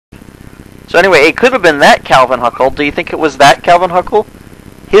So anyway, it could have been that Calvin Huckle. Do you think it was that Calvin Huckle?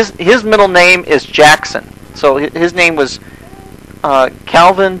 His middle name is Jackson. So his name was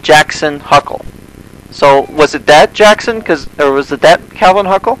Calvin Jackson Huckle. So was it that Jackson? Or was it that Calvin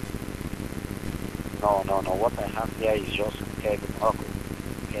Huckle? No. What I have here is just Kevin Huckle.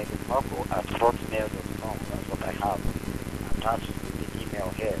 Kevin Huckle at hotmail.com. That's what I have. Attached to the email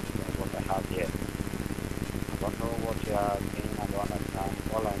here. That's what I have here. I don't know what you are saying. I don't understand.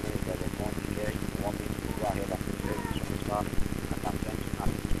 All I know is that the phone here. You want me to go ahead and say this transfer. I can send you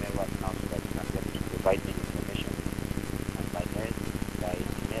an email right now so that you can get to provide me information. And by the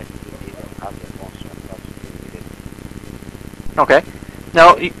next 2 days, I'll have the phone transfer to you immediately. Okay.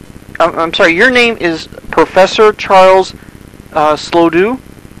 Now, I'm sorry. Your name is Professor Charles Soludo?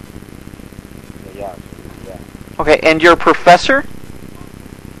 Yeah. Okay, and you're a professor?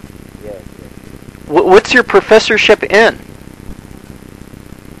 Yes. What's your professorship in?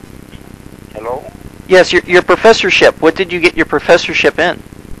 Hello? Yes, your professorship. What did you get your professorship in?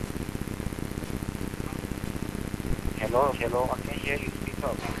 Hello, I can hear you speak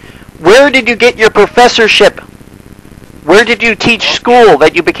up. Where did you get your professorship? Where did you teach school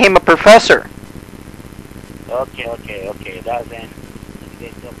that you became a professor? Okay. That's in the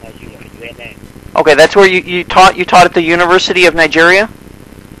state of Nigeria, UNN. Okay, that's where you taught. You taught at the University of Nigeria.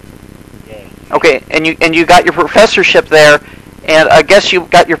 Yes. Okay, and you got your professorship there, and I guess you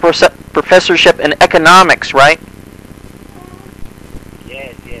got your professorship in economics, right?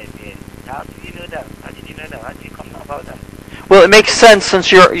 Yes. How did you know that? How did you come about that? Well, it makes sense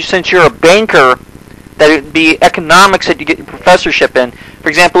since you're a banker that it'd be economics that you get your professorship in. For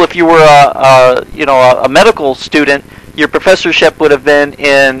example, if you were a medical student, your professorship would have been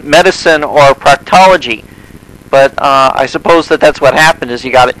in medicine or proctology. But I suppose that's what happened is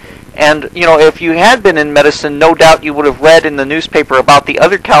you got it. And if you had been in medicine, no doubt you would have read in the newspaper about the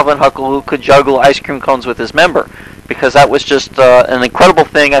other Calvin Huckle who could juggle ice cream cones with his member, because that was just an incredible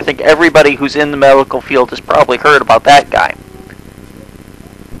thing. I think everybody who's in the medical field has probably heard about that guy.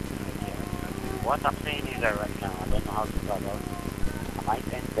 What I'm saying is that right now, I don't know how to start out.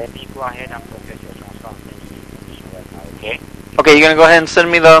 Let me go ahead and process your transfer and send you information right now, okay? Okay, you're going to go ahead and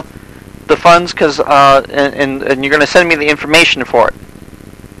send me the funds, and you're going to send me the information for it.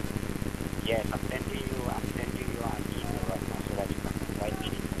 Yes, I'm sending you an email right now so that you can provide me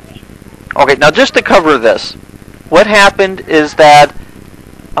the information. Okay, now just to cover this, what happened is that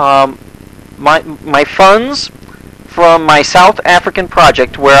my funds from my South African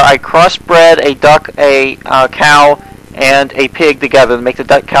project, where I crossbred a duck, a cow, and a pig together to make the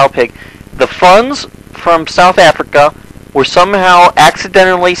duck, cow, pig, the funds from South Africa were somehow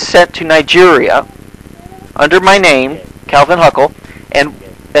accidentally sent to Nigeria under my name, Calvin Huckle, and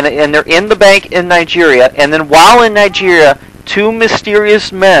they're in the bank in Nigeria. And then while in Nigeria, two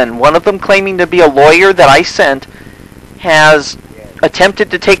mysterious men, one of them claiming to be a lawyer that I sent, has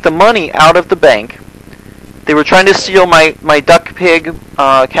attempted to take the money out of the bank. They were trying to steal my duck, pig,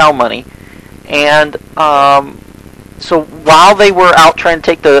 cow money. And so while they were out trying to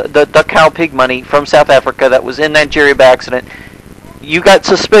take the duck, cow, pig money from South Africa that was in Nigeria by accident, you got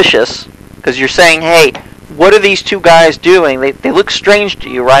suspicious because you're saying, hey, what are these two guys doing? They look strange to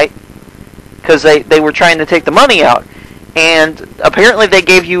you, right? Because they were trying to take the money out. And apparently they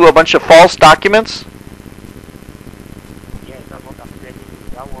gave you a bunch of false documents. Yes, that's what I'm telling you.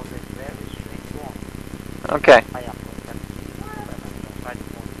 That was a very strange one. Okay.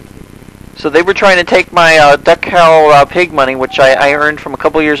 So they were trying to take my duck, cow, pig money, which I earned from a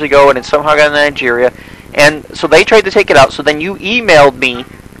couple years ago, and it somehow got in Nigeria. And so they tried to take it out. So then you emailed me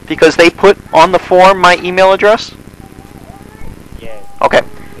because they put on the form my email address? Yes. Okay.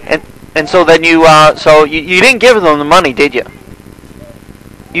 And so then you didn't give them the money, did you?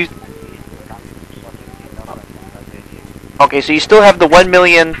 Okay, so you still have the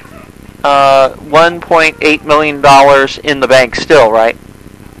 $1.8 million in the bank still, right?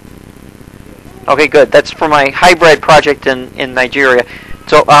 Okay, good. That's for my hybrid project in Nigeria.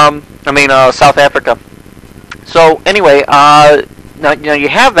 So, South Africa. So anyway, now you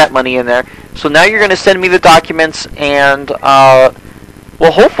have that money in there. So now you're going to send me the documents, and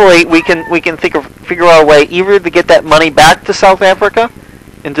well, hopefully we can figure out a way either to get that money back to South Africa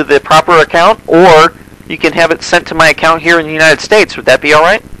into the proper account, or you can have it sent to my account here in the United States. Would that be all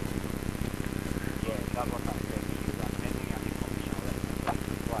right?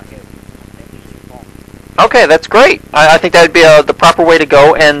 Okay, that's great. I think that would be the proper way to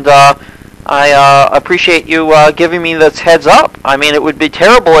go, and I appreciate you giving me this heads up. I mean, it would be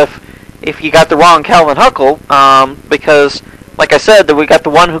terrible if you got the wrong Calvin Huckle, because, like I said, that we got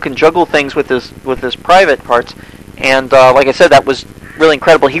the one who can juggle things with his private parts, and like I said, that was really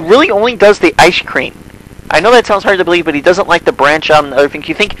incredible. He really only does the ice cream. I know that sounds hard to believe, but he doesn't like to branch out on other things.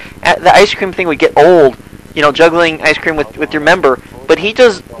 You think the ice cream thing would get old, juggling ice cream with your member, but he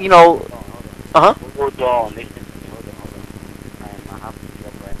does, uh-huh. Hold on, listen to me, hold on. I have to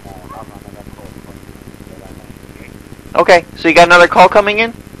drop right now. I have another call coming. Okay, so you got another call coming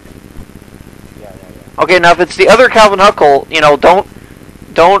in? Yeah. Okay, now if it's the other Calvin Huckle,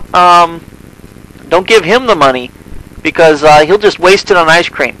 don't give him the money, because he'll just waste it on ice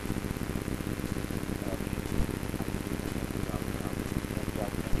cream.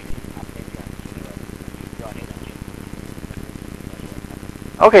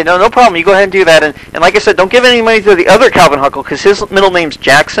 Okay, no problem. You go ahead and do that. And like I said, don't give any money to the other Calvin Huckle, because his middle name's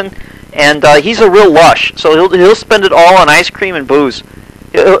Jackson, and he's a real lush. So he'll spend it all on ice cream and booze.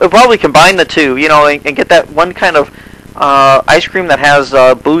 He'll probably combine the two, and get that one kind of ice cream that has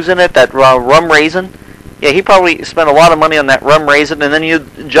booze in it, that rum raisin. Yeah, he probably spent a lot of money on that rum raisin, and then you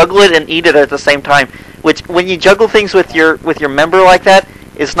juggle it and eat it at the same time. Which, when you juggle things with your member like that,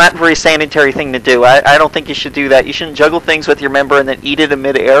 it's not a very sanitary thing to do. I don't think you should do that. You shouldn't juggle things with your member and then eat it in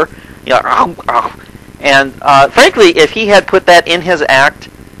midair. And frankly, if he had put that in his act,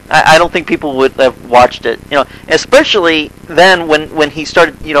 I don't think people would have watched it. Especially then when he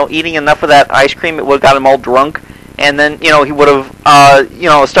started, eating enough of that ice cream, it would have got him all drunk, and then he would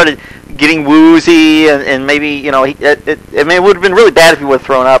have, started getting woozy, and maybe it would have been really bad if he would have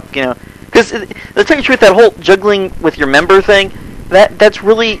thrown up. Because to tell you the truth, that whole juggling with your member thing. That's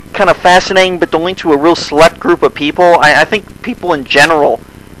really kind of fascinating, but only to a real select group of people. I think people in general,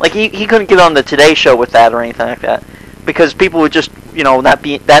 like he couldn't get on the Today Show with that or anything like that, because people would just not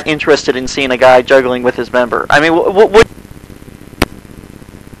be that interested in seeing a guy juggling with his member. I mean, what?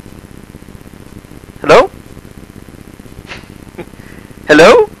 Hello?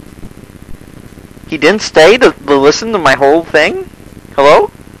 Hello? He didn't stay to listen to my whole thing?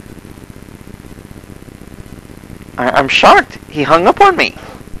 Hello? I'm shocked. He hung up on me.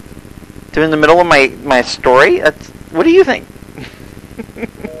 During the middle of my story? What do you think?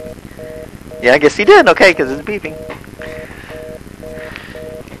 Yeah, I guess he did. Okay, because it's beeping.